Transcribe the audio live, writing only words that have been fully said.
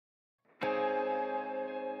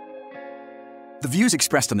The views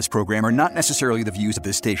expressed on this program are not necessarily the views of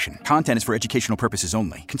this station. Content is for educational purposes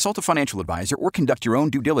only. Consult a financial advisor or conduct your own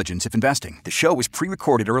due diligence if investing. The show was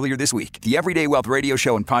pre-recorded earlier this week. The Everyday Wealth radio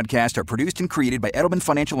show and podcast are produced and created by Edelman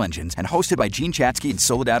Financial Engines and hosted by Gene Chatzky and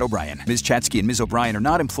Soledad O'Brien. Ms. Chatzky and Ms. O'Brien are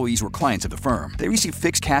not employees or clients of the firm. They receive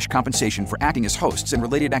fixed cash compensation for acting as hosts and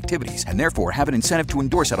related activities, and therefore have an incentive to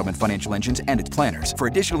endorse Edelman Financial Engines and its planners. For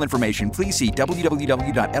additional information, please see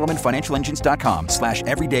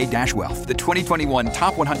www.edelmanfinancialengines.com/everyday-wealth. The 2021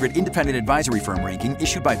 Top 100 Independent Advisory Firm ranking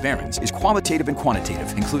issued by Barron's is qualitative and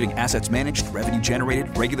quantitative, including assets managed, revenue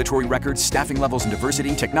generated, regulatory records, staffing levels and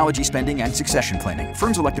diversity, technology spending, and succession planning.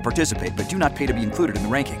 Firms elect to participate but do not pay to be included in the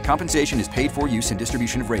ranking. Compensation is paid for use and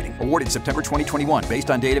distribution of rating. Awarded September 2021 based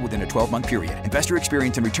on data within a 12-month period. Investor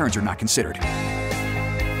experience and returns are not considered.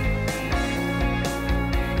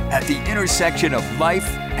 At the intersection of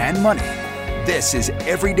life and money, this is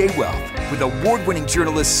Everyday Wealth with award-winning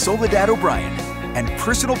journalist Soledad O'Brien and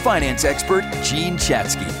personal finance expert Gene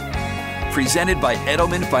Chatzky. Presented by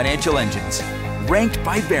Edelman Financial Engines, ranked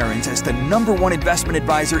by Barron's as the #1 investment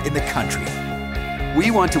advisor in the country.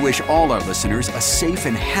 We want to wish all our listeners a safe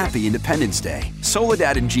and happy Independence Day.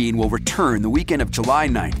 Soledad and Gene will return the weekend of July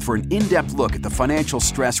 9th for an in-depth look at the financial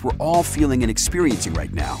stress we're all feeling and experiencing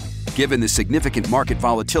right now. Given the significant market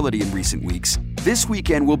volatility in recent weeks, this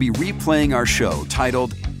weekend we'll be replaying our show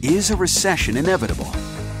titled, Is a Recession Inevitable?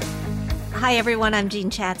 Hi, everyone. I'm Gene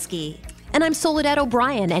Chatzky. And I'm Soledad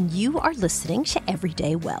O'Brien, and you are listening to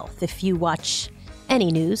Everyday Wealth. If you watch any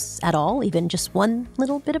news at all, even just one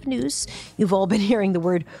little bit of news, you've all been hearing the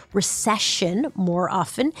word recession more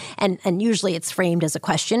often. And usually it's framed as a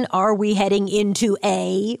question. Are we heading into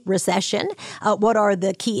a recession? What are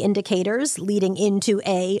the key indicators leading into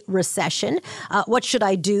a recession? What should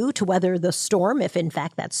I do to weather the storm, if in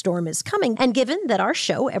fact that storm is coming? And given that our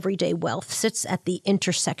show, Everyday Wealth, sits at the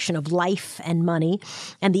intersection of life and money,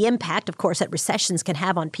 and the impact, of course, that recessions can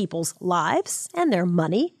have on people's lives and their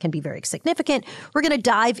money can be very significant, we're going to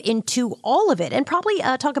dive into all of it and probably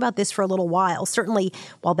talk about this for a little while, certainly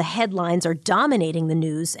while the headlines are dominating the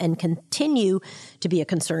news and continue to be a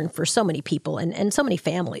concern for so many people and so many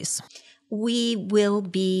families. We will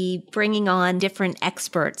be bringing on different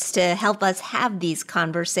experts to help us have these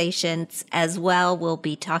conversations as well. We'll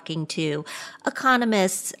be talking to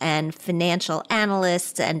economists and financial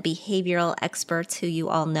analysts and behavioral experts who you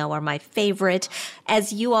all know are my favorite.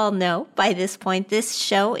 As you all know by this point, this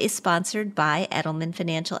show is sponsored by Edelman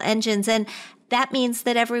Financial Engines, and that means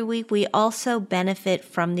that every week we also benefit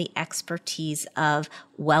from the expertise of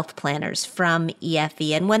wealth planners from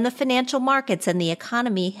EFE. And when the financial markets and the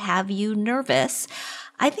economy have you nervous,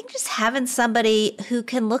 I think just having somebody who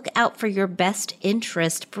can look out for your best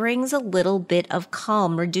interest brings a little bit of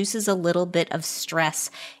calm, reduces a little bit of stress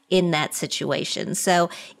in that situation.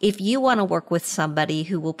 So if you want to work with somebody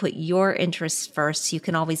who will put your interests first, you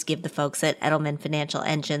can always give the folks at Edelman Financial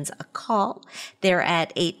Engines a call. They're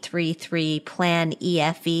at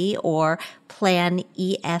 833-PLAN-EFE or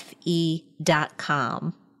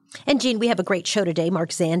planefe.com. And Gene, we have a great show today. Mark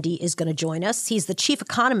Zandi is going to join us. He's the chief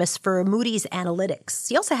economist for Moody's Analytics.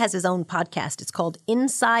 He also has his own podcast. It's called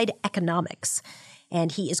Inside Economics. And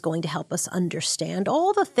he is going to help us understand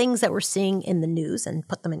all the things that we're seeing in the news and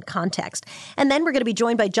put them in context. And then we're going to be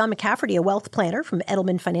joined by John McCafferty, a wealth planner from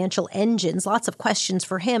Edelman Financial Engines. Lots of questions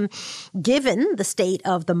for him, given the state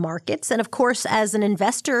of the markets. And of course, as an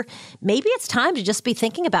investor, maybe it's time to just be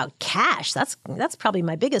thinking about cash. That's probably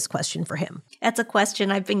my biggest question for him. That's a question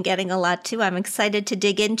I've been getting a lot too. I'm excited to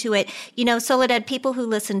dig into it. You know, Soledad, people who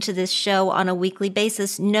listen to this show on a weekly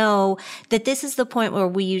basis know that this is the point where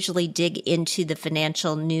we usually dig into the financial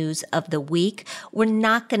news of the week. We're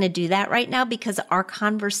not going to do that right now because our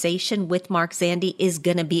conversation with Mark Zandi is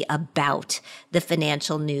going to be about the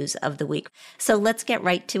financial news of the week. So let's get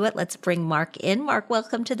right to it. Let's bring Mark in. Mark,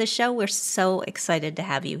 welcome to the show. We're so excited to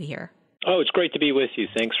have you here. Oh, it's great to be with you.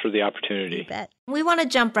 Thanks for the opportunity. You bet. We want to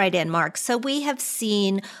jump right in, Mark. So we have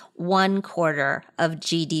seen 1 quarter of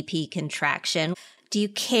GDP contraction. Do you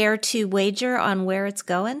care to wager on where it's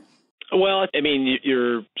going? Well, I mean,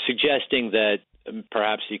 you're suggesting that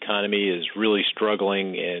perhaps the economy is really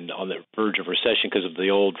struggling and on the verge of recession because of the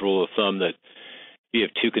old rule of thumb that if you have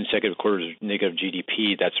 2 consecutive quarters of negative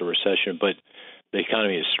GDP, that's a recession. But the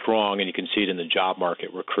economy is strong, and you can see it in the job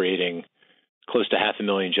market. We're creating close to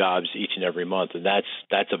 500,000 jobs each and every month, and that's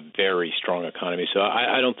a very strong economy. So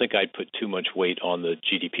I don't think I'd put too much weight on the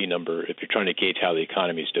GDP number if you're trying to gauge how the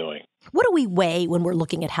economy is doing. What do we weigh when we're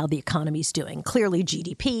looking at how the economy's doing? Clearly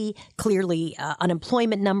GDP, clearly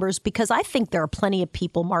unemployment numbers, because I think there are plenty of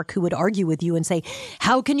people, Mark, who would argue with you and say,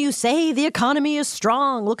 how can you say the economy is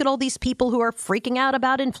strong? Look at all these people who are freaking out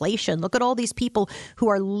about inflation. Look at all these people who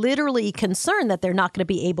are literally concerned that they're not going to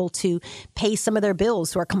be able to pay some of their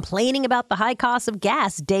bills, who are complaining about the high cost of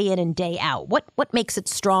gas day in and day out. What makes it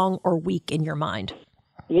strong or weak in your mind?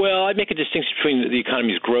 Well, I make a distinction between the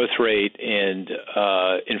economy's growth rate and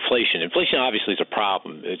inflation. Inflation obviously is a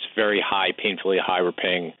problem. It's very high, painfully high. We're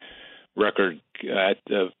paying record at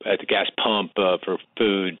the gas pump for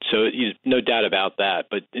food, so no doubt about that.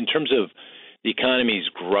 But in terms of the economy's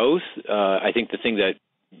growth, I think the thing that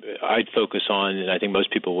I'd focus on, and I think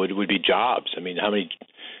most people would be jobs. I mean, how many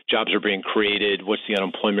jobs are being created? What's the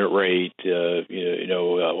unemployment rate?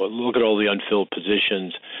 Look at all the unfilled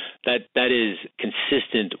positions. That is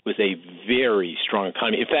consistent with a very strong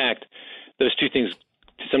economy. In fact, those two things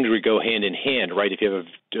to some degree go hand in hand, right? If you have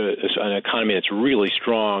an economy that's really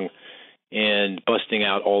strong and busting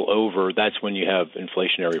out all over, that's when you have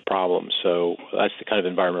inflationary problems. So that's the kind of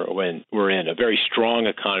environment we're in, a very strong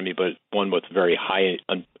economy, but one with very high,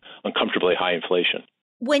 uncomfortably high inflation.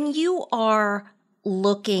 When you are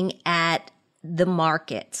looking at the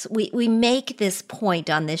markets, we make this point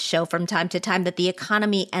on this show from time to time that the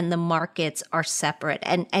economy and the markets are separate.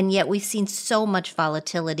 And yet we've seen so much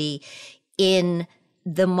volatility in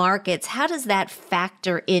the markets. How does that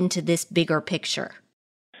factor into this bigger picture?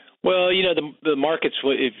 Well, the markets,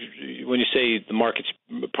 when you say the markets,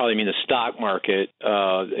 probably mean the stock market.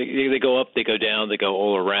 They go up, they go down, they go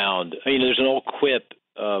all around. There's an old quip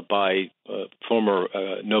by a former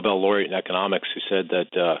Nobel laureate in economics who said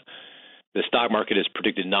that the stock market has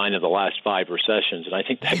predicted 9 of the last 5 recessions, and I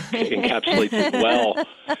think that encapsulates it well.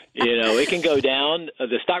 It can go down,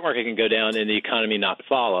 the stock market can go down, and the economy not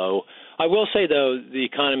follow. I will say, though, the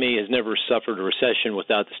economy has never suffered a recession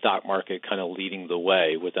without the stock market kind of leading the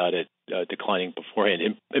way, without it declining beforehand,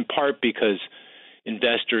 in part because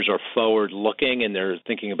investors are forward-looking and they're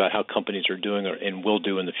thinking about how companies are doing and will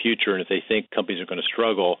do in the future. And if they think companies are going to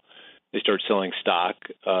struggle, they start selling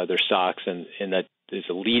their stocks, and that is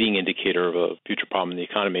a leading indicator of a future problem in the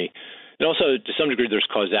economy. And also, to some degree, there's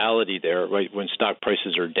causality there, right? When stock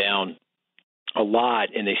prices are down a lot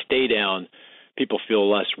and they stay down, people feel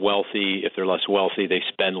less wealthy. If they're less wealthy, they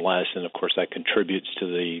spend less, and of course that contributes to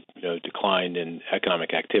the decline in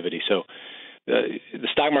economic activity. So the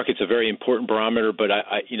stock market's a very important barometer, but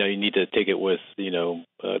you need to take it with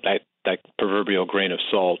that proverbial grain of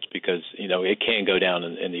salt, because it can go down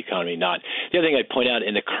and the economy not. The other thing I'd point out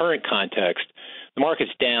in the current context, the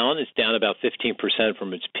market's down. It's down about 15%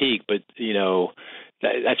 from its peak, but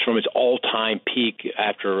that's from its all-time peak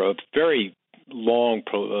after a very long,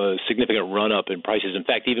 significant run-up in prices. In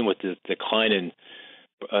fact, even with the decline in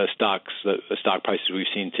stock prices we've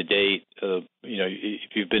seen to date, if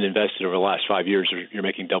you've been invested over the last 5 years, you're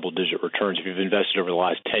making double-digit returns. If you've invested over the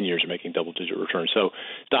last 10 years, you're making double-digit returns. So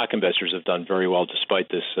stock investors have done very well despite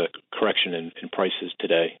this correction in prices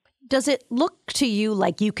today. Does it look to you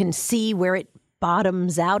like you can see where it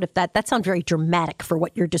bottoms out? If that sounds very dramatic for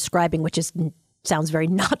what you're describing, which sounds very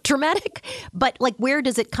not dramatic, but like, where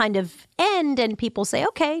does it kind of end and people say,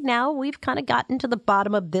 okay, now we've kind of gotten to the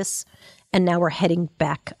bottom of this and now we're heading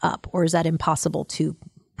back up? Or is that impossible to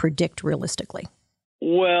predict realistically?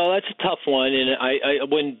 Well, that's a tough one, and I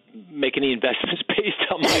wouldn't make any investments based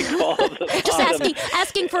on my call at the bottom. Just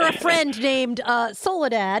asking for a friend named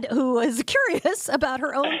Soledad, who is curious about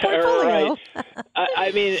her own portfolio. Right.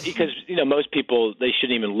 I mean, because most people, they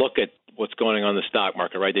shouldn't even look at what's going on in the stock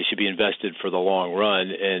market, right? They should be invested for the long run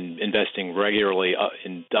and investing regularly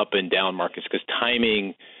in up and down markets, because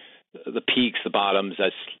timing the peaks, the bottoms,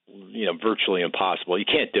 that's virtually impossible. You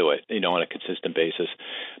can't do it, on a consistent basis.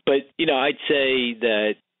 But I'd say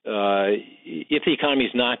that if the economy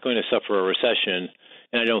is not going to suffer a recession,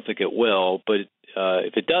 and I don't think it will, but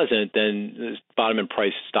if it doesn't, then the bottom in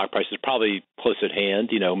stock price is probably close at hand.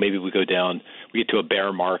 Maybe we go down, we get to a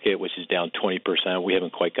bear market, which is down 20%. We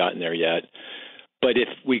haven't quite gotten there yet. But if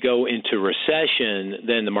we go into recession,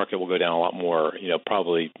 then the market will go down a lot more,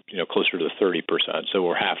 probably, closer to the 30%. So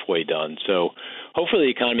we're halfway done. So hopefully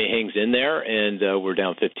the economy hangs in there and we're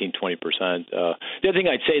down 15, 20%. The other thing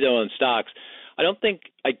I'd say, though, on stocks, I don't think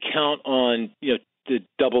I'd count on, the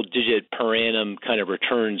double-digit per annum kind of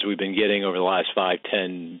returns we've been getting over the last 5,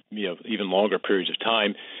 10, even longer periods of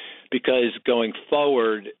time. Because going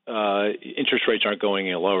forward, interest rates aren't going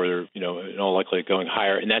any lower; they're in all likelihood going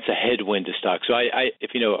higher, and that's a headwind to stocks. So I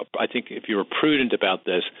think if you were prudent about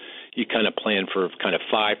this, you kind of plan for kind of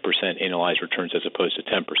 5% annualized returns as opposed to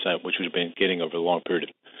 10%, which we've been getting over a long period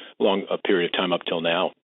of time up till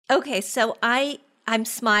now. Okay, so I'm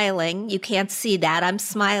smiling. You can't see that. I'm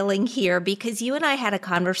smiling here because you and I had a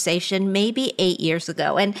conversation maybe 8 years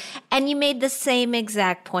ago, and you made the same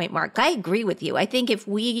exact point, Mark. I agree with you. I think if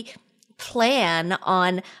we plan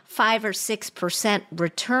on 5 or 6%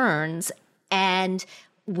 returns and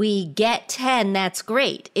we get 10, that's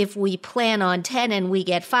great. If we plan on 10 and we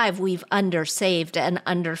get 5, we've undersaved and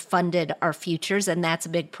underfunded our futures, and that's a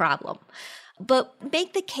big problem. But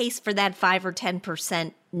make the case for that 5 or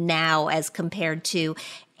 10% now as compared to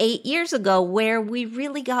 8 years ago where we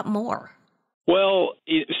really got more. Well,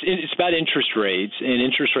 it's about interest rates, and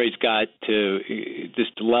interest rates got to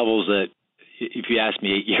just levels that, if you asked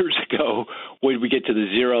me 8 years ago, would we get to the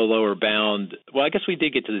zero lower bound? Well, I guess we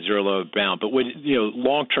did get to the zero lower bound, but when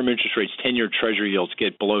long-term interest rates, 10-year Treasury yields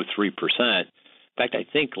get below 3%. In fact, I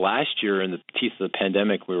think last year in the teeth of the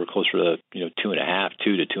pandemic, we were closer to 2 to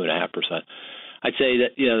 2.5%. I'd say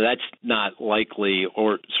that that's not likely,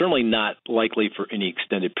 or certainly not likely for any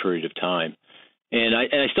extended period of time. And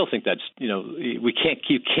I still think that's you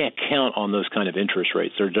can't count on those kind of interest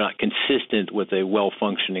rates. They're not consistent with a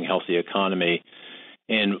well-functioning, healthy economy,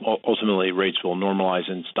 and ultimately rates will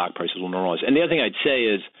normalize and stock prices will normalize. And the other thing I'd say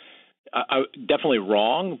is, I'm definitely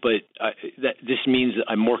wrong, but that this means that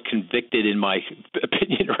I'm more convicted in my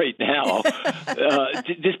opinion right now,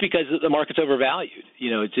 just because the market's overvalued.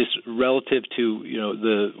 It's just relative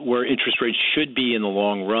to where interest rates should be in the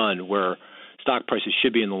long run, where stock prices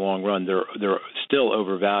should be in the long run. They're still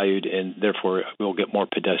overvalued, and therefore we'll get more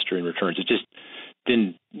pedestrian returns. It just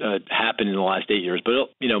didn't happen in the last 8 years, but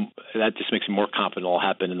that just makes me more confident it'll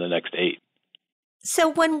happen in the next 8. So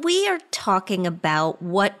when we are talking about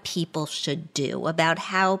what people should do, about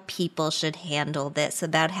how people should handle this,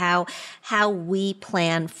 about how we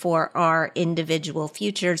plan for our individual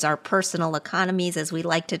futures, our personal economies, as we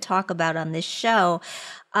like to talk about on this show,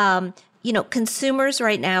 consumers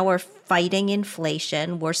right now are fighting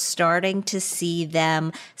inflation. We're starting to see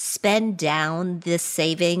them spend down the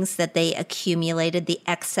savings that they accumulated, the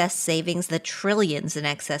excess savings, the trillions in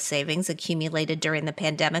excess savings accumulated during the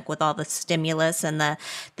pandemic with all the stimulus and the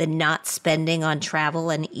not spending on travel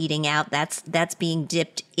and eating out. That's being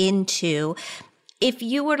dipped into. If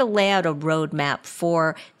you were to lay out a roadmap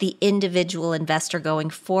for the individual investor going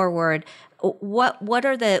forward, what's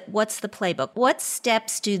the playbook? What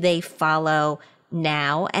steps do they follow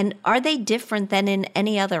now, and are they different than in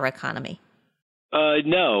any other economy?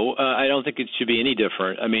 No, I don't think it should be any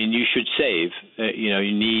different. I mean, you should save.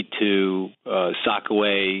 You need to sock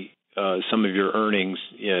away some of your earnings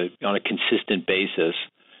on a consistent basis,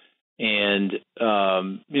 and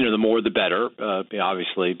the more the better.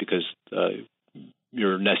 Obviously, because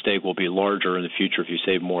your nest egg will be larger in the future if you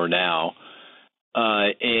save more now.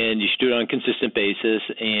 And you should do it on a consistent basis.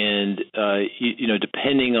 And,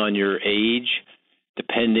 depending on your age,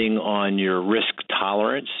 depending on your risk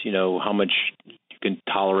tolerance, how much you can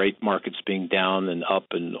tolerate markets being down and up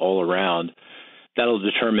and all around, that'll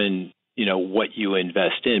determine, what you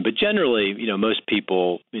invest in. But generally, most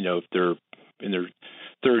people, if they're in their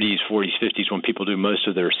 30s, 40s, 50s, when people do most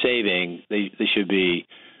of their saving, they should be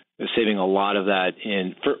saving a lot of that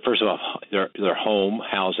in, first of all, their home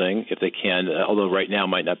housing, if they can, although right now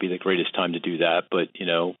might not be the greatest time to do that. But,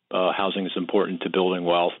 housing is important to building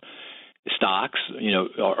wealth. Stocks,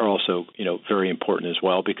 are also, very important as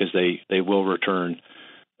well, because they will return,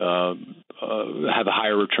 have a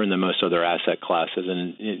higher return than most other asset classes,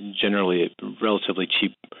 and generally a relatively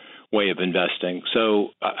cheap way of investing. So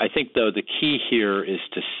I think, though, the key here is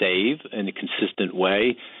to save in a consistent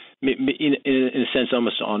way. In a sense,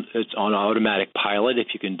 it's on automatic pilot if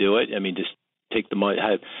you can do it. I mean, just take the money,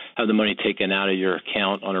 have the money taken out of your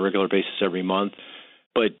account on a regular basis every month.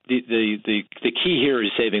 But the key here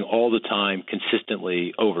is saving all the time,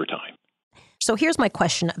 consistently over time. So here's my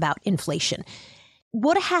question about inflation.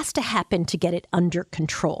 What has to happen to get it under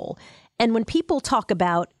control? And when people talk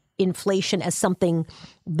about inflation as something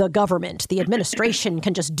the government, the administration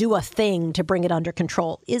can just do a thing to bring it under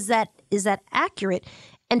control, is that accurate?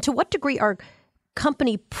 And to what degree are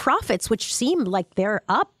company profits, which seem like they're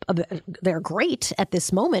up, they're great at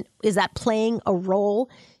this moment, is that playing a role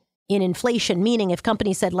in inflation? Meaning if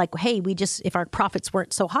companies said like, hey, if our profits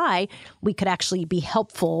weren't so high, we could actually be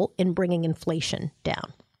helpful in bringing inflation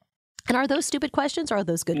down. And are those stupid questions or are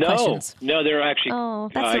those good questions? No, they're actually. Oh,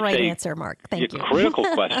 that's the right answer, Mark. Thank you. Critical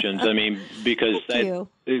questions. I mean, because that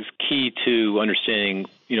is key to understanding,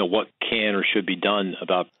 what can or should be done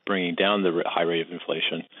about bringing down the high rate of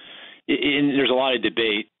inflation. And there's a lot of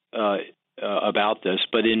debate about this,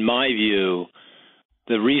 but in my view,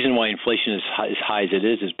 the reason why inflation is as high as it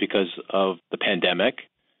is because of the pandemic.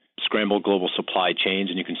 scrambled global supply chains,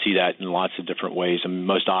 and you can see that in lots of different ways, and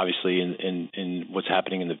most obviously in what's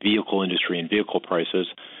happening in the vehicle industry and vehicle prices.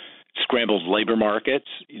 Scrambled labor markets.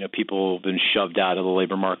 People have been shoved out of the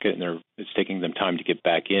labor market, and it's taking them time to get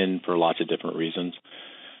back in for lots of different reasons.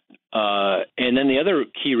 And then the other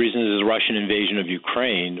key reason is the Russian invasion of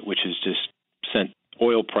Ukraine, which has just sent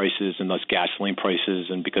oil prices and thus gasoline prices,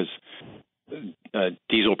 and because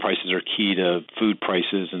diesel prices are key to food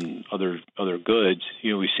prices and other goods,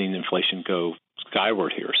 we've seen inflation go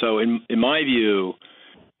skyward here. So in my view,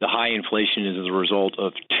 the high inflation is as a result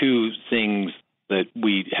of two things that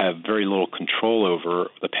we have very little control over,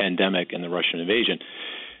 the pandemic and the Russian invasion.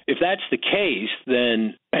 If that's the case,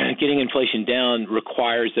 then getting inflation down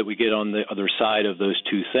requires that we get on the other side of those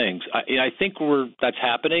two things. I think that's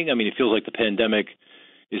happening. I mean, it feels like the pandemic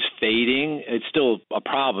is fading. It's still a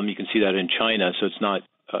problem. You can see that in China, so it's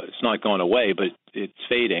not gone away, but it's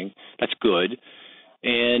fading. That's good.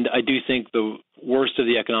 And I do think the worst of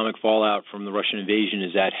the economic fallout from the Russian invasion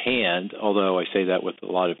is at hand, although I say that with a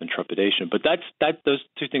lot of intrepidation. But those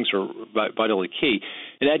two things are vitally key.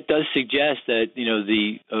 And that does suggest that,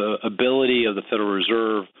 the ability of the Federal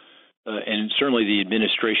Reserve and certainly the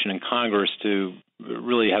administration and Congress to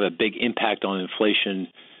really have a big impact on inflation,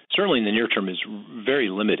 certainly in the near term, is very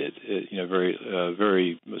limited,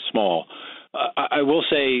 very small. I will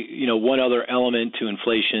say, one other element to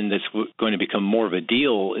inflation that's going to become more of a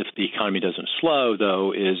deal if the economy doesn't slow,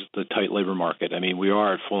 though, is the tight labor market. I mean, we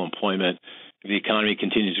are at full employment. If the economy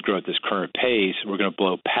continues to grow at this current pace, we're going to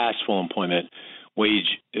blow past full employment. Wages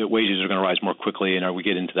are going to rise more quickly, and we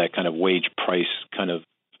get into that kind of wage price kind of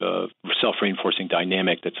self-reinforcing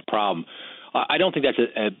dynamic that's a problem. I don't think that's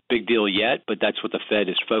a big deal yet, but that's what the Fed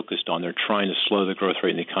is focused on. They're trying to slow the growth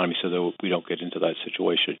rate in the economy so that we don't get into that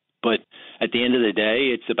situation. But at the end of the day,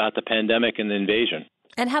 it's about the pandemic and the invasion.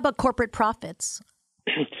 And how about corporate profits?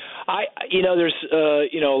 There's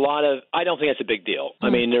a lot of. I don't think that's a big deal. I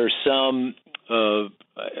mean, there's some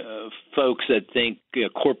folks that think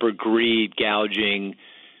corporate greed, gouging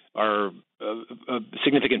are a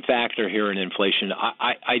significant factor here in inflation.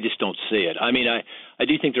 I just don't see it. I mean, I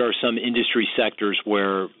do think there are some industry sectors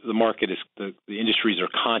where the market is the industries are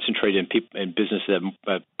concentrated in business that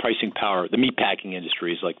have pricing power. The meatpacking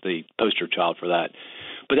industry is like the poster child for that.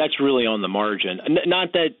 But that's really on the margin.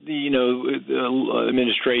 Not that the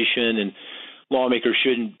administration and lawmakers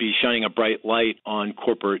shouldn't be shining a bright light on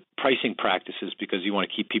corporate pricing practices because you want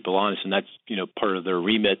to keep people honest, and that's part of their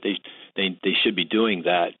remit. They should be doing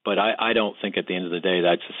that, but I don't think at the end of the day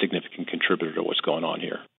that's a significant contributor to what's going on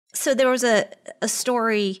here. So there was a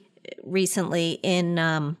story recently in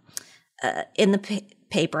the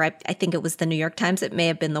paper. I think it was the New York Times. It may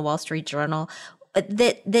have been the Wall Street Journal.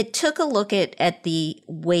 That took a look at the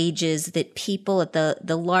wages that people at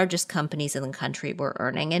the largest companies in the country were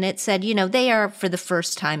earning. And it said, they are for the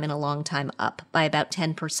first time in a long time up by about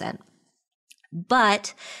 10%.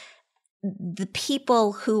 But the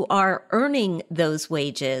people who are earning those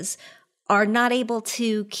wages are not able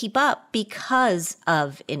to keep up because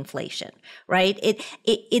of inflation, right?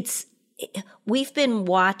 We've been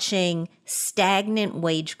watching stagnant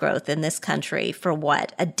wage growth in this country for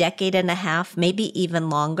a decade and a half, maybe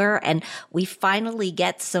even longer. And we finally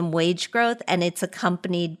get some wage growth and it's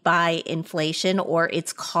accompanied by inflation or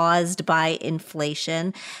it's caused by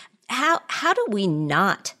inflation. How do we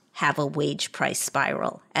not have a wage price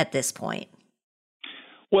spiral at this point?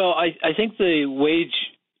 Well, I think the wage,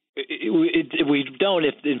 we don't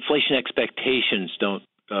if the inflation expectations don't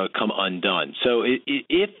come undone. So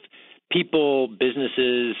if people,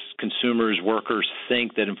 businesses, consumers, workers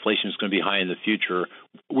think that inflation is going to be high in the future,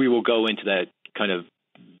 we will go into that kind of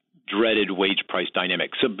dreaded wage price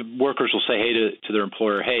dynamic. So workers will say, to their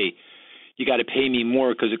employer, hey, you got to pay me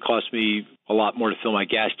more because it costs me a lot more to fill my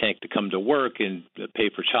gas tank to come to work and pay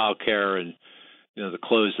for childcare and the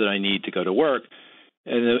clothes that I need to go to work.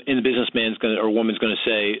 And the businessman's woman's going to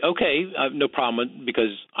say, okay, no problem, because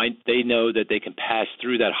they know that they can pass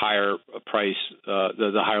through that higher price,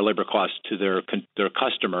 the higher labor cost to their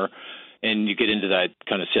customer, and you get into that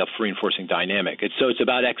kind of self-reinforcing dynamic. So it's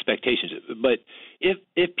about expectations. But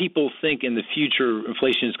if people think in the future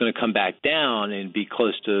inflation is going to come back down and be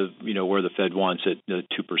close to where the Fed wants it,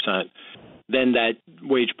 2%, then that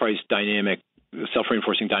wage price dynamic,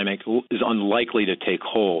 self-reinforcing dynamic, is unlikely to take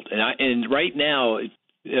hold. And right now,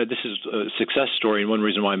 this is a success story, and one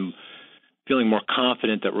reason why I'm feeling more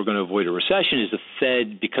confident that we're going to avoid a recession is the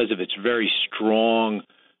Fed, because of its very strong,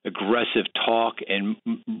 aggressive talk and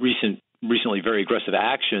recently very aggressive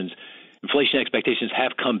actions, inflation expectations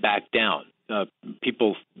have come back down.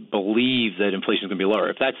 People believe that inflation is going to be lower.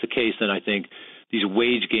 If that's the case, then I think these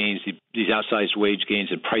wage gains, these outsized wage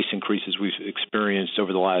gains and price increases we've experienced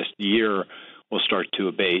over the last year will start to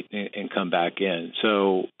abate and come back in.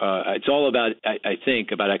 So it's all about, I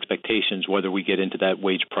think, about expectations, whether we get into that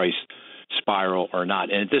wage price spiral or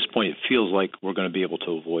not. And at this point, it feels like we're going to be able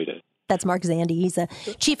to avoid it. That's Mark Zandi. He's a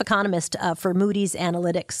chief economist for Moody's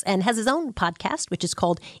Analytics and has his own podcast, which is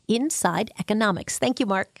called Inside Economics. Thank you,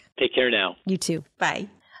 Mark. Take care now. You too. Bye.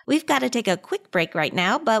 We've got to take a quick break right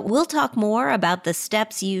now, but we'll talk more about the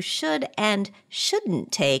steps you should and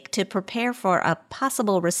shouldn't take to prepare for a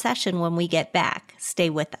possible recession when we get back. Stay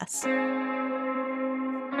with us.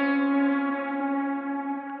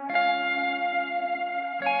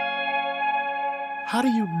 How do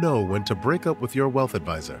you know when to break up with your wealth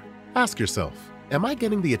advisor? Ask yourself, am I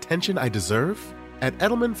getting the attention I deserve? At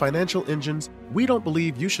Edelman Financial Engines, we don't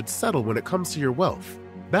believe you should settle when it comes to your wealth.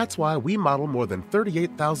 That's why we model more than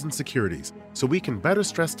 38,000 securities, so we can better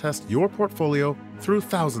stress test your portfolio through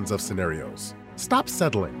thousands of scenarios. Stop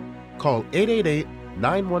settling. Call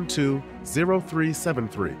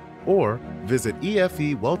 888-912-0373 or visit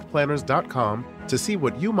efewealthplanners.com to see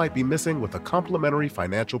what you might be missing with a complimentary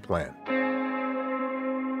financial plan.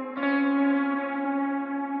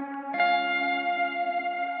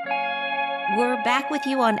 We're back with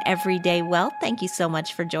you on Everyday Wealth. Thank you so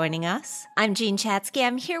much for joining us. I'm Jean Chatzky.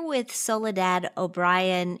 I'm here with Soledad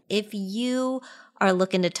O'Brien. If you are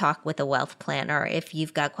looking to talk with a wealth planner, if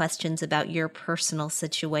you've got questions about your personal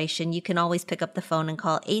situation, you can always pick up the phone and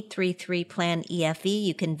call 833-PLAN-EFE.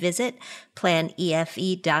 You can visit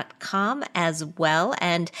planefe.com as well.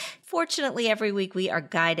 And fortunately, every week we are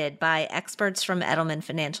guided by experts from Edelman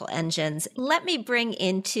Financial Engines. Let me bring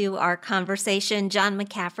into our conversation John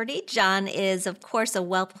McCafferty. John is, of course, a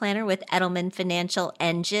wealth planner with Edelman Financial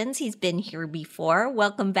Engines. He's been here before.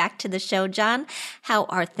 Welcome back to the show, John. How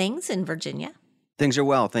are things in Virginia? Things are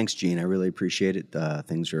well. Thanks, Jean. I really appreciate it.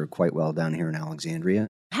 Things are quite well down here in Alexandria.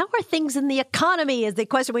 How are things in the economy is the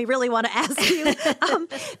question we really want to ask you.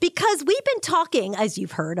 Because we've been talking, as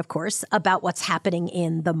you've heard, of course, about what's happening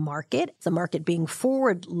in the market. The market being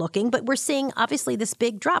forward-looking, but we're seeing, obviously, this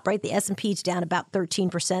big drop, right? The S&P's down about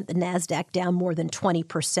 13%, the NASDAQ down more than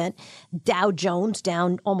 20%, Dow Jones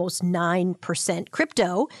down almost 9%.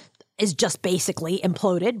 Crypto is just basically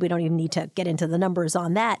imploded. We don't even need to get into the numbers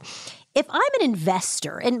on that. If I'm an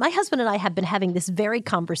investor, and my husband and I have been having this very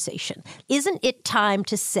conversation, isn't it time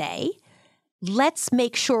to say, let's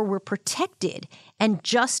make sure we're protected and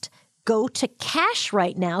just go to cash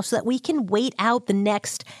right now so that we can wait out the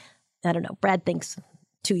next, I don't know, Brad thinks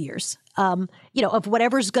 2 years, of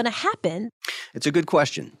whatever's going to happen? It's a good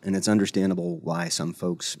question, and it's understandable why some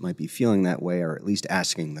folks might be feeling that way or at least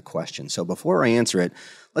asking the question. So before I answer it,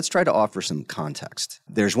 let's try to offer some context.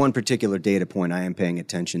 There's one particular data point I am paying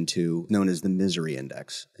attention to known as the misery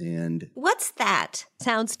index. And what's that?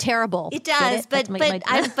 Sounds terrible. It does, but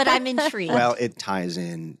I'm intrigued. Well, it ties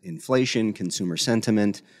in inflation, consumer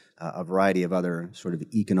sentiment, a variety of other sort of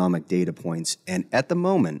economic data points. And at the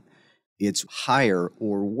moment, it's higher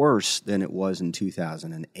or worse than it was in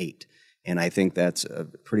 2008. And I think that's a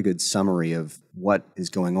pretty good summary of what is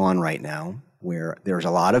going on right now, where there's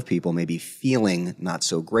a lot of people maybe feeling not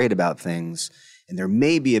so great about things, and there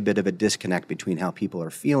may be a bit of a disconnect between how people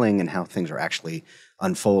are feeling and how things are actually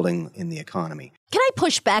unfolding in the economy. Can I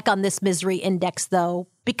push back on this misery index, though?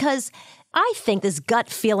 Because I think this gut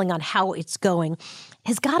feeling on how it's going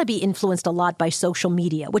has got to be influenced a lot by social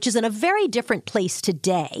media, which is in a very different place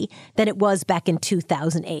today than it was back in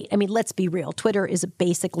 2008. I mean, let's be real. Twitter is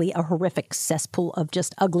basically a horrific cesspool of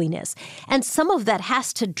just ugliness. And some of that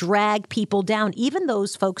has to drag people down, even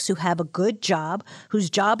those folks who have a good job, whose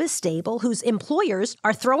job is stable, whose employers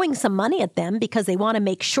are throwing some money at them because they want to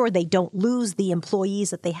make sure they don't lose the employees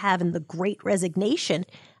that they have in the Great Resignation.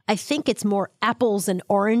 I think it's more apples and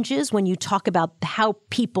oranges when you talk about how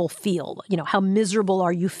people feel. How miserable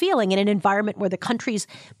are you feeling in an environment where the country's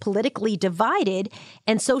politically divided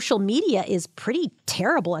and social media is pretty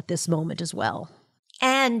terrible at this moment as well.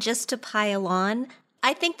 And just to pile on,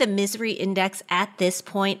 I think the misery index at this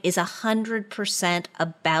point is 100%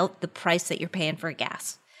 about the price that you're paying for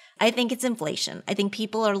gas. I think it's inflation. I think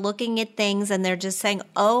people are looking at things and they're just saying,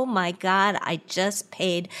 oh my God, I just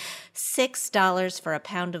paid $6 for a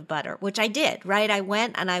pound of butter, which I did, right? I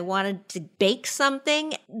went and I wanted to bake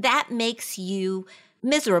something. That makes you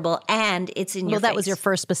miserable, and it's in your face. Well, that was your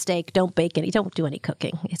first mistake. Don't bake any. Don't do any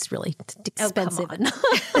cooking. It's really expensive.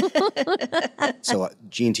 So,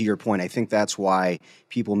 Jean, to your point, I think that's why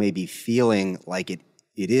people may be feeling like it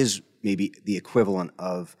is maybe the equivalent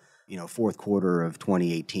of fourth quarter of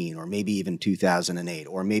 2018, or maybe even 2008,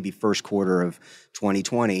 or maybe first quarter of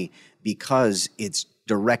 2020, because it's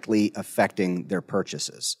directly affecting their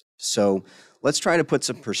purchases. So let's try to put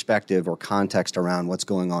some perspective or context around what's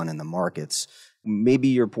going on in the markets. Maybe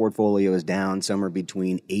your portfolio is down somewhere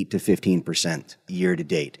between 8 to 15% year to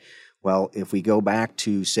date. Well, if we go back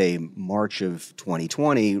to, say, March of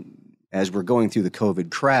 2020, as we're going through the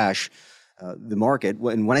COVID crash, the market,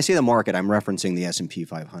 and when I say the market, I'm referencing the S&P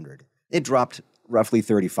 500. It dropped roughly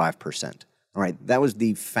 35%. All right, that was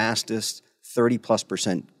the fastest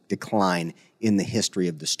 30+% decline in the history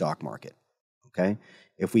of the stock market. Okay?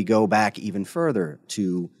 If we go back even further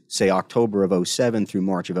to, say, October of 07 through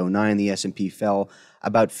March of 09, the S&P fell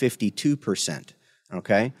about 52%,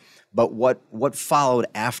 okay? But what followed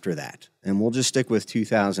after that? And we'll just stick with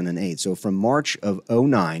 2008. So from March of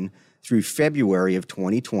 09 through February of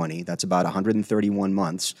 2020, that's about 131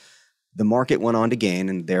 months, the market went on to gain,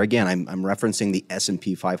 and there again, I'm referencing the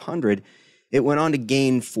S&P 500, it went on to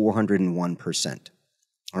gain 401%.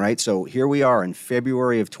 All right, so here we are in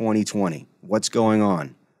February of 2020. What's going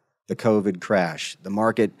on? The COVID crash. The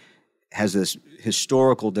market has this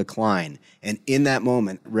historical decline. And in that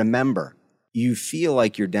moment, remember, you feel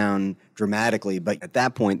like you're down dramatically, but at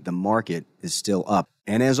that point, the market is still up.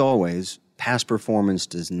 And as always, past performance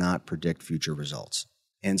does not predict future results.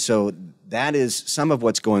 And so that is some of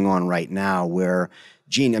what's going on right now where,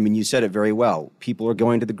 Gene, I mean, you said it very well. People are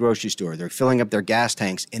going to the grocery store, they're filling up their gas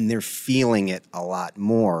tanks, and they're feeling it a lot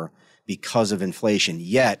more because of inflation.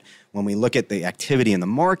 Yet, when we look at the activity in the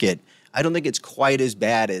market, I don't think it's quite as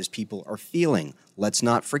bad as people are feeling. Let's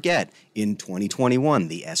not forget, in 2021,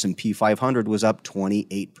 the S&P 500 was up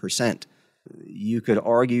 28%. You could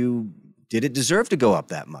argue, did it deserve to go up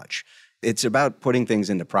that much? It's about putting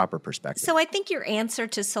things into proper perspective. So I think your answer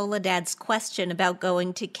to Soledad's question about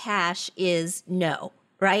going to cash is no,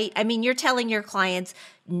 right? I mean, you're telling your clients,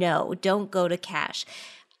 no, don't go to cash.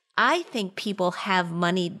 I think people have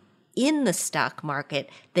money in the stock market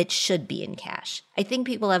that should be in cash. I think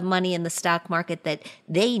people have money in the stock market that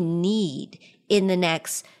they need in the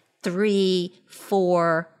next 3,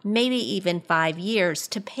 4, maybe even 5 years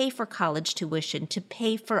to pay for college tuition, to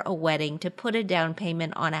pay for a wedding, to put a down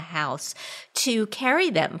payment on a house, to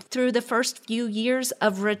carry them through the first few years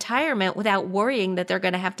of retirement without worrying that they're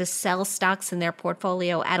going to have to sell stocks in their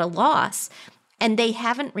portfolio at a loss. And they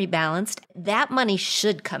haven't rebalanced. That money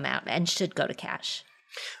should come out and should go to cash.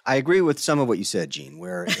 I agree with some of what you said, Gene,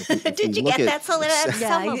 where if Did you get that, Soledad?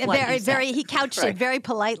 He couched it very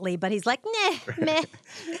politely, but he's like, meh.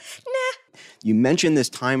 You mentioned this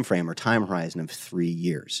time frame or time horizon of 3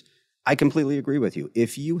 years. I completely agree with you.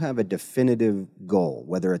 If you have a definitive goal,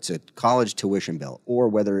 whether it's a college tuition bill or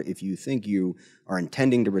whether if you think you are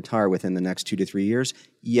intending to retire within the next 2 to 3 years,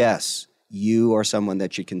 yes, you are someone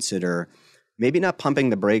that should consider maybe not pumping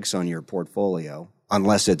the brakes on your portfolio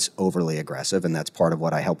unless it's overly aggressive, and that's part of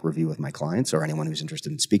what I help review with my clients or anyone who's interested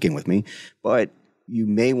in speaking with me. But you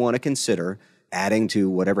may want to consider adding to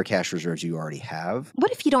whatever cash reserves you already have.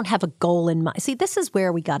 What if you don't have a goal in mind? See, this is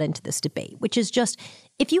where we got into this debate, which is just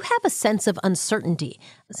if you have a sense of uncertainty,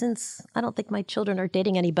 since I don't think my children are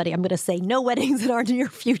dating anybody, I'm going to say no weddings in our near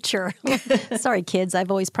future. Sorry, kids.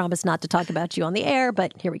 I've always promised not to talk about you on the air,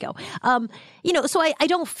 but here we go. So I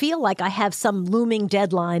don't feel like I have some looming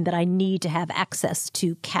deadline that I need to have access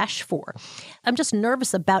to cash for. I'm just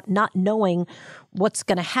nervous about not knowing what's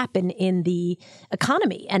going to happen in the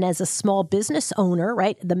economy. And as a small business owner,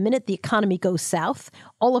 right, the minute the economy goes south,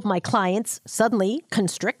 all of my clients suddenly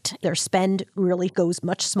constrict. Their spend really goes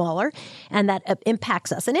much smaller, and that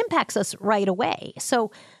impacts us right away.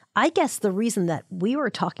 So I guess the reason that we were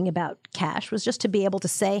talking about cash was just to be able to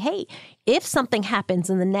say, hey, if something happens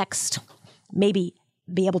in the next, maybe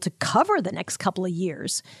be able to cover the next couple of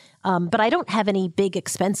years, but I don't have any big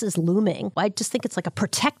expenses looming. I just think it's like a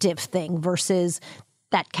protective thing versus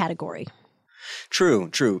that category. True.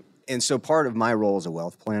 And so part of my role as a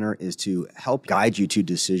wealth planner is to help guide you to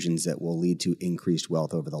decisions that will lead to increased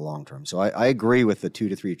wealth over the long term. So I agree with the 2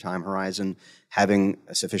 to 3 time horizon. Having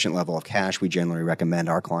a sufficient level of cash, we generally recommend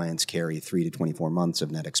our clients carry 3 to 24 months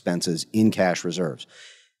of net expenses in cash reserves.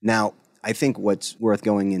 Now, I think what's worth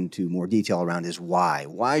going into more detail around is why.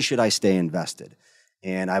 Why should I stay invested?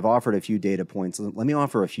 And I've offered a few data points. Let me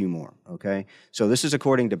offer a few more, okay? So this is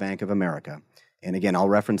according to Bank of America. And again, I'll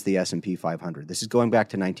reference the S&P 500. This is going back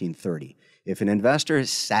to 1930. If an investor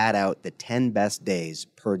sat out the 10 best days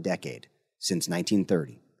per decade since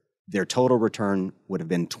 1930, their total return would have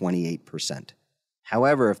been 28%.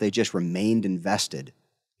 However, if they just remained invested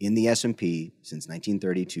in the S&P since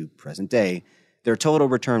 1930 to present day, their total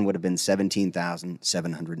return would have been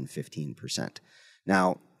 17,715%.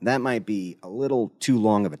 Now, that might be a little too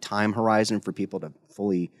long of a time horizon for people to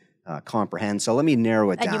fully comprehend, so let me narrow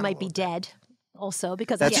it down. And you might be dead also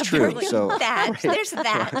because that's true. So there's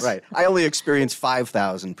that. Right. I only experienced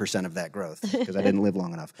 5,000% of that growth because I didn't live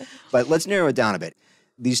long enough. But let's narrow it down a bit.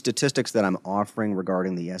 These statistics that I'm offering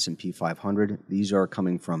regarding the S&P 500, these are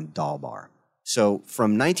coming from Dalbar. So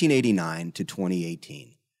from 1989 to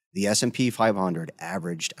 2018, the S&P 500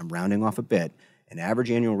 averaged, I'm rounding off a bit, an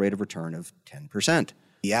average annual rate of return of 10%.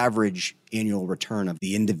 The average annual return of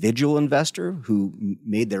the individual investor who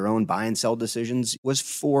made their own buy and sell decisions was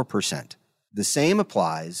 4%. The same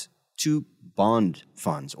applies to bond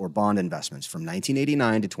funds or bond investments from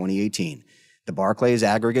 1989 to 2018. The Barclays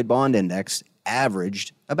Aggregate Bond Index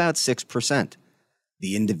averaged about 6%.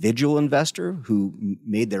 The individual investor who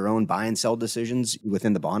made their own buy and sell decisions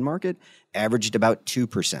within the bond market averaged about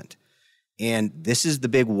 2%. And this is the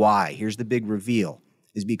big why. Here's the big reveal,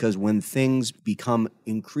 is because when things become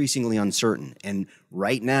increasingly uncertain, and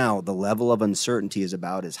right now the level of uncertainty is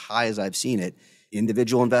about as high as I've seen it,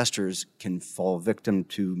 individual investors can fall victim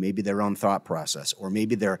to maybe their own thought process or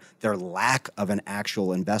maybe their lack of an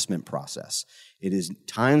actual investment process. It is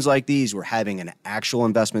times like these where having an actual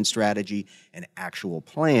investment strategy, an actual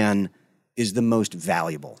plan is the most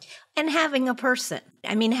valuable. And having a person.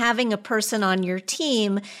 Having a person on your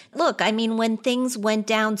team. Look, when things went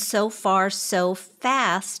down so far so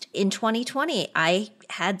fast in 2020, I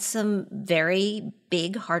had some very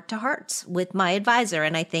big heart-to-hearts with my advisor.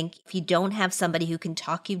 And I think if you don't have somebody who can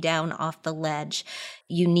talk you down off the ledge,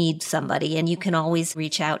 you need somebody. And you can always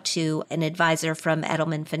reach out to an advisor from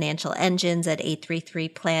Edelman Financial Engines at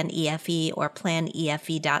 833-PLAN-EFE or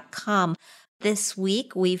planefe.com. This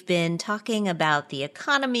week, we've been talking about the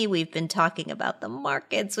economy. We've been talking about the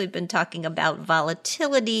markets. We've been talking about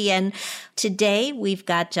volatility. And today, we've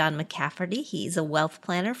got John McCafferty. He's a wealth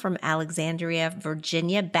planner from Alexandria,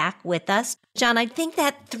 Virginia, back with us. John, I think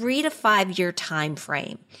that 3 to 5 year time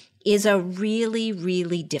frame is a really,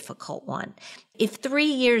 really difficult one. If 3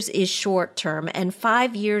 years is short term and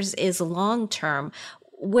 5 years is long term,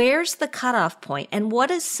 where's the cutoff point? And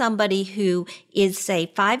what is somebody who is,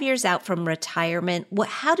 say, 5 years out from retirement,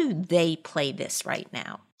 how do they play this right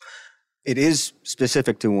now? It is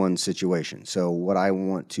specific to one situation. So what I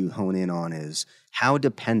want to hone in on is how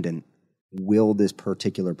dependent will this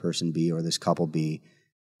particular person be or this couple be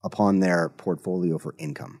upon their portfolio for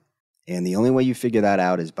income? And the only way you figure that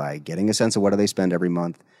out is by getting a sense of what do they spend every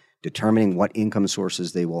month, determining what income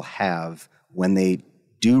sources they will have when they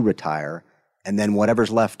do retire, and then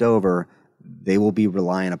whatever's left over, they will be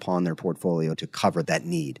relying upon their portfolio to cover that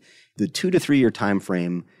need. The 2 to 3 year time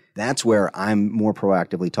frame, that's where I'm more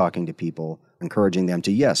proactively talking to people, encouraging them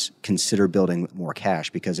to, yes, consider building more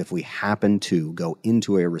cash, because if we happen to go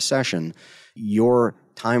into a recession, your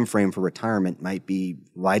time frame for retirement might be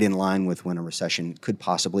right in line with when a recession could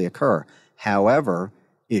possibly occur. However,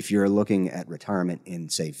 if you're looking at retirement in,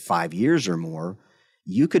 say, 5 years or more,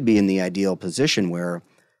 you could be in the ideal position where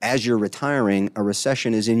as you're retiring, a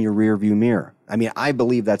recession is in your rearview mirror. I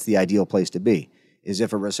believe that's the ideal place to be, is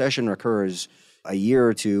if a recession occurs a year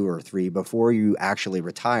or 2 or 3 before you actually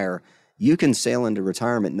retire, you can sail into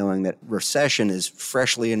retirement knowing that recession is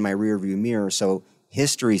freshly in my rearview mirror. So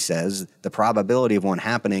history says the probability of one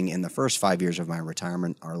happening in the first 5 years of my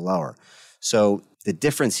retirement are lower. So the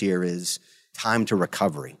difference here is time to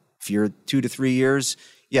recovery. If you're 2 to 3 years,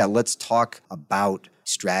 let's talk about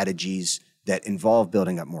strategies that involve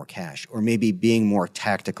building up more cash or maybe being more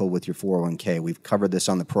tactical with your 401k. We've covered this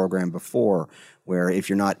on the program before, where if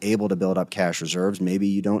you're not able to build up cash reserves, maybe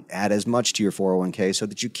you don't add as much to your 401k so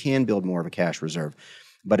that you can build more of a cash reserve.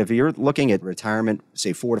 But if you're looking at retirement,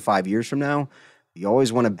 say 4 to 5 years from now, you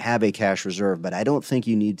always want to have a cash reserve, but I don't think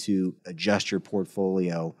you need to adjust your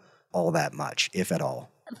portfolio all that much, if at all.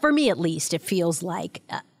 For me, at least, it feels like,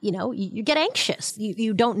 you get anxious.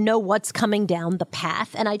 You don't know what's coming down the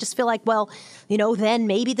path. And I just feel like, then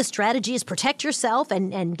maybe the strategy is protect yourself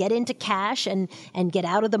and get into cash and get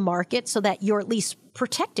out of the market so that you're at least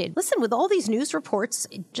protected. Listen, with all these news reports,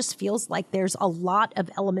 it just feels like there's a lot of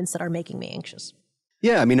elements that are making me anxious.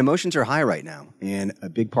 Yeah, emotions are high right now. And a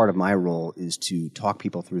big part of my role is to talk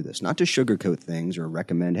people through this, not to sugarcoat things or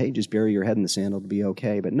recommend, hey, just bury your head in the sand, it'll be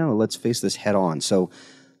okay. But no, let's face this head on. So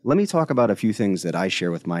let me talk about a few things that I share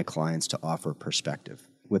with my clients to offer perspective.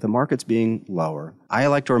 With the markets being lower, I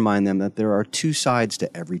like to remind them that there are 2 sides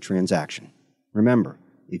to every transaction. Remember,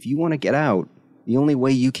 if you want to get out, the only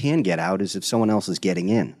way you can get out is if someone else is getting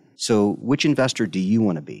in. So which investor do you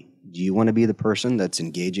want to be? Do you want to be the person that's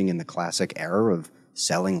engaging in the classic error of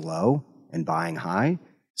selling low and buying high?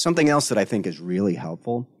 Something else that I think is really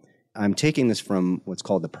helpful, I'm taking this from what's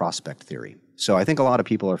called the prospect theory. So I think a lot of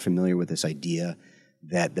people are familiar with this idea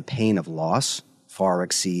that the pain of loss far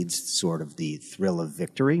exceeds sort of the thrill of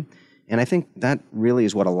victory. And I think that really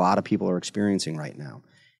is what a lot of people are experiencing right now.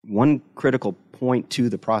 One critical point to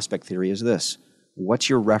the prospect theory is this. What's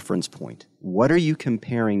your reference point? What are you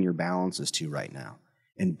comparing your balances to right now?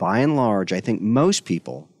 And by and large, I think most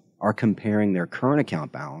people are comparing their current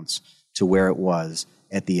account balance to where it was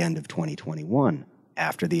at the end of 2021,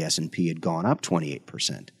 after the S&P had gone up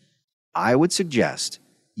 28%. I would suggest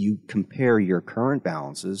you compare your current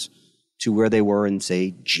balances to where they were in,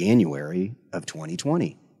 say, January of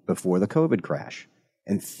 2020, before the COVID crash.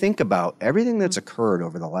 And think about everything that's occurred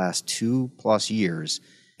over the last 2+ years.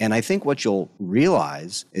 And I think what you'll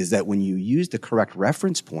realize is that when you use the correct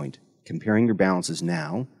reference point, comparing your balances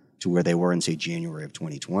now to where they were in, say, January of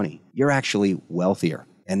 2020, you're actually wealthier.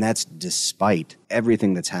 And that's despite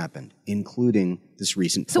everything that's happened, including this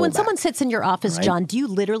recent pullback. So when someone sits in your office, right? John, do you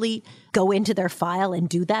literally go into their file and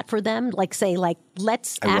do that for them? Like say,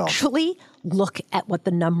 let's actually look at what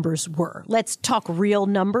the numbers were. Let's talk real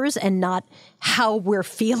numbers and not how we're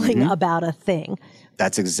feeling about a thing.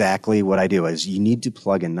 That's exactly what I do, is you need to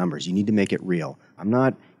plug in numbers. You need to make it real. I'm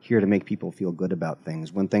not here to make people feel good about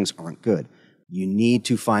things when things aren't good. You need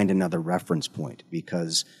to find another reference point,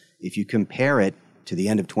 because if you compare it to the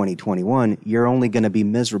end of 2021, you're only going to be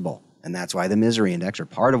miserable. And that's why the misery index, or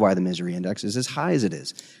part of why the misery index is as high as it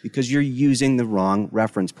is, because you're using the wrong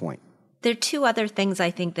reference point. There are two other things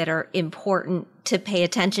I think that are important to pay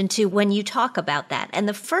attention to when you talk about that. And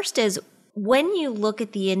the first is when you look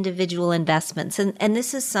at the individual investments, and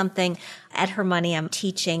this is something at Her Money, I'm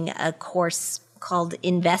teaching a course called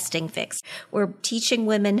Investing Fix. We're teaching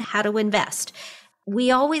women how to invest.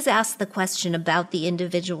 We always ask the question about the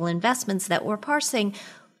individual investments that we're parsing.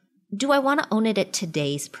 Do I want to own it at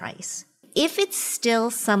today's price? If it's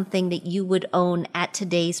still something that you would own at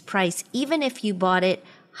today's price, even if you bought it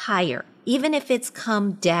higher, even if it's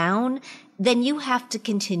come down, then you have to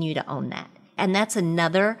continue to own that. And that's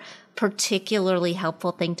another particularly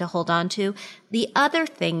helpful thing to hold on to. The other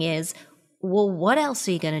thing is, well, what else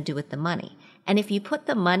are you going to do with the money? And if you put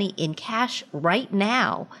the money in cash right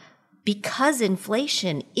now, because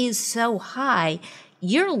inflation is so high,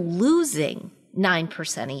 you're losing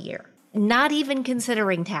 9% a year, not even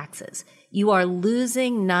considering taxes. You are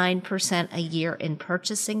losing 9% a year in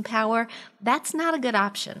purchasing power. That's not a good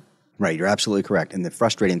option. Right, you're absolutely correct. And the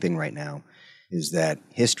frustrating thing right now is that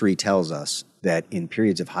history tells us that in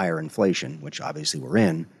periods of higher inflation, which obviously we're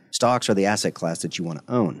in, stocks are the asset class that you want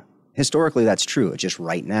to own. Historically, that's true. It's just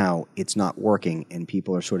right now it's not working, and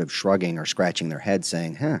people are sort of shrugging or scratching their heads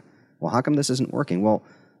saying, well, how come this isn't working? Well,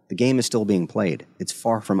 the game is still being played. It's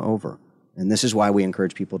far from over. And this is why we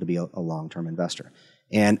encourage people to be a long-term investor.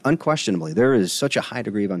 And unquestionably, there is such a high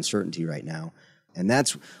degree of uncertainty right now. And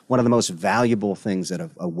that's one of the most valuable things that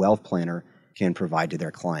a wealth planner can provide to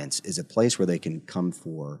their clients, is a place where they can come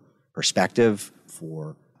for perspective,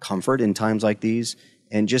 for comfort in times like these,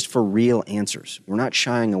 and just for real answers. We're not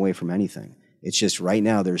shying away from anything. It's just right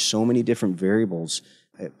now there's so many different variables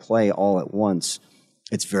at play all at once.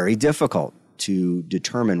 It's very difficult to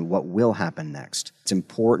determine what will happen next. It's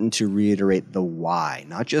important to reiterate the why,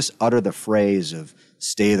 not just utter the phrase of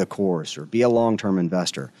stay the course or be a long-term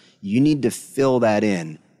investor. You need to fill that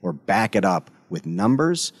in or back it up with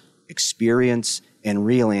numbers, experience, and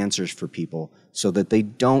real answers for people so that they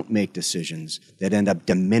don't make decisions that end up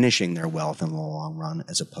diminishing their wealth in the long run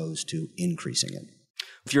as opposed to increasing it.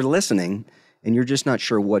 If you're listening and you're just not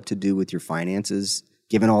sure what to do with your finances,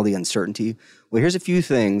 given all the uncertainty, well, here's a few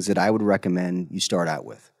things that I would recommend you start out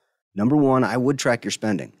with. Number one, I would track your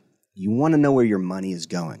spending. You want to know where your money is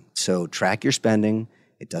going. So track your spending.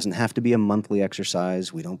 It doesn't have to be a monthly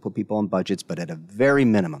exercise. We don't put people on budgets, but at the very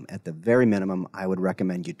minimum, I would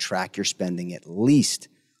recommend you track your spending at least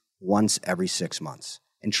once every 6 months,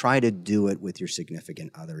 and try to do it with your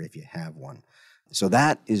significant other if you have one. So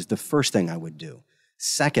that is the first thing I would do.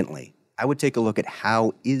 Secondly, I would take a look at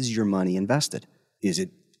how is your money invested. Is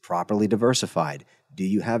it properly diversified? Do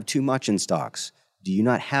you have too much in stocks? Do you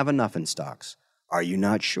not have enough in stocks? Are you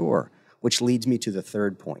not sure? Which leads me to the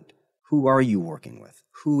third point. Who are you working with?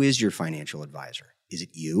 Who is your financial advisor? Is it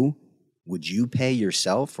you? Would you pay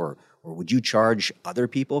yourself, or would you charge other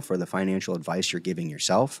people for the financial advice you're giving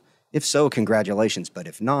yourself? If so, congratulations. But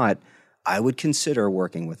if not, I would consider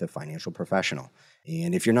working with a financial professional.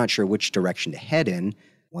 And if you're not sure which direction to head in,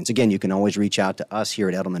 once again, you can always reach out to us here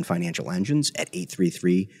at Edelman Financial Engines at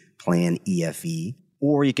 833-PLAN-EFE,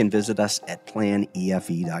 or you can visit us at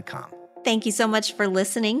planefe.com. Thank you so much for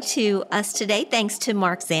listening to us today. Thanks to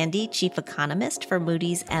Mark Zandi, Chief Economist for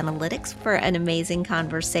Moody's Analytics, for an amazing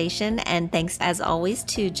conversation. And thanks, as always,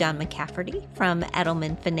 to John McCafferty from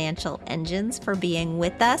Edelman Financial Engines for being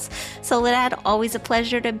with us. Soledad, always a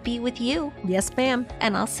pleasure to be with you. Yes, ma'am.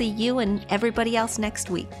 And I'll see you and everybody else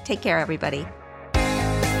next week. Take care, everybody.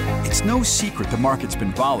 It's no secret the market's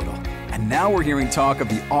been volatile, and now we're hearing talk of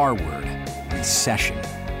the R word, recession.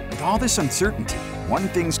 With all this uncertainty, one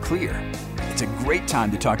thing's clear. It's a great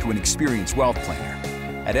time to talk to an experienced wealth planner.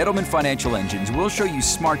 At Edelman Financial Engines, we'll show you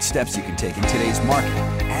smart steps you can take in today's market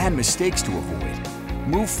and mistakes to avoid.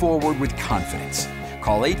 Move forward with confidence.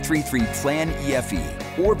 Call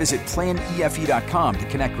 833-PLAN-EFE or visit planefe.com to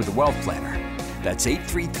connect with a wealth planner. That's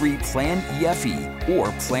 833-PLAN-EFE or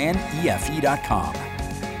planefe.com.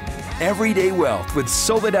 Everyday Wealth with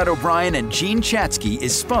Soledad O'Brien and Gene Chatzky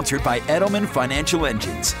is sponsored by Edelman Financial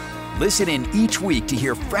Engines. Listen in each week to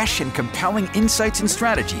hear fresh and compelling insights and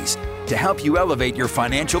strategies to help you elevate your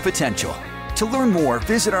financial potential. To learn more,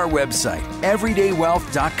 visit our website,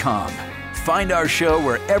 everydaywealth.com. Find our show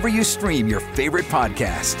wherever you stream your favorite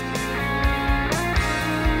podcast.